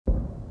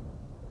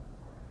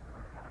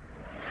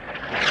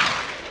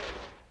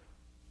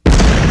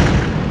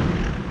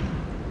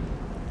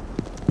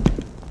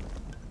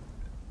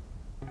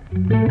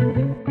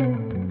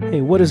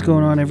What is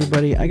going on,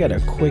 everybody? I got a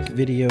quick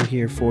video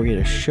here for you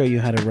to show you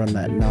how to run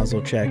that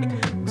nozzle check.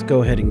 Let's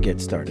go ahead and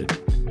get started.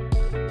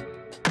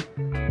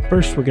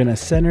 First, we're going to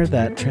center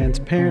that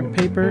transparent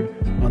paper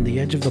on the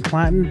edge of the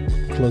platen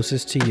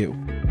closest to you.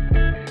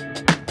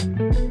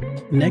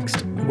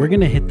 Next, we're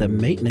going to hit the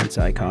maintenance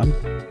icon,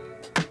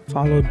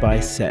 followed by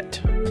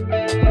set.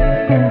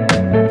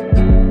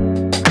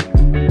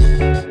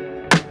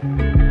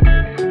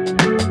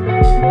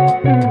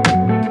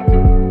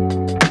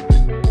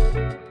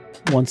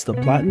 Once the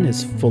platen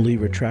is fully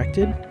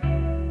retracted,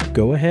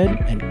 go ahead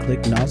and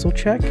click nozzle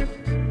check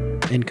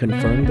and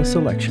confirm the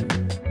selection.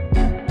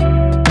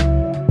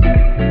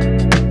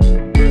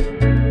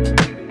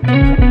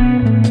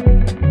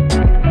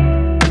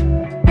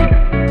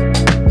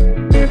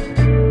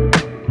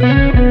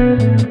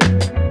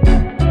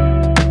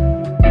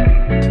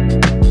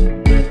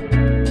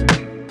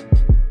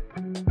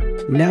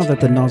 Now that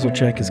the nozzle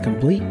check is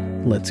complete,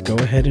 let's go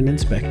ahead and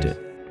inspect it.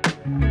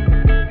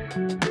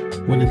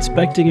 When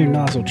inspecting your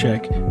nozzle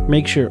check,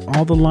 make sure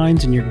all the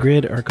lines in your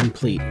grid are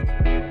complete.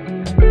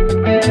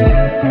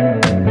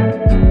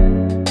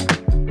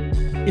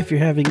 If you're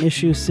having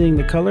issues seeing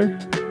the color,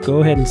 go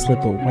ahead and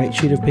slip a white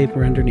sheet of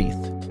paper underneath.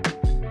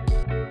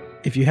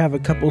 If you have a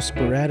couple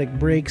sporadic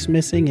breaks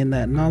missing in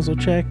that nozzle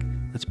check,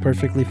 that's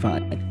perfectly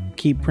fine.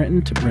 Keep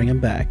printing to bring them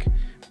back.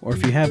 Or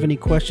if you have any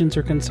questions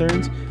or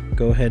concerns,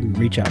 go ahead and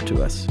reach out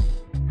to us.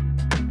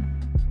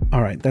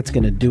 Alright, that's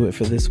going to do it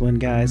for this one,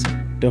 guys.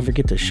 Don't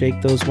forget to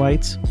shake those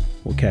whites.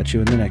 We'll catch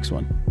you in the next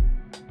one.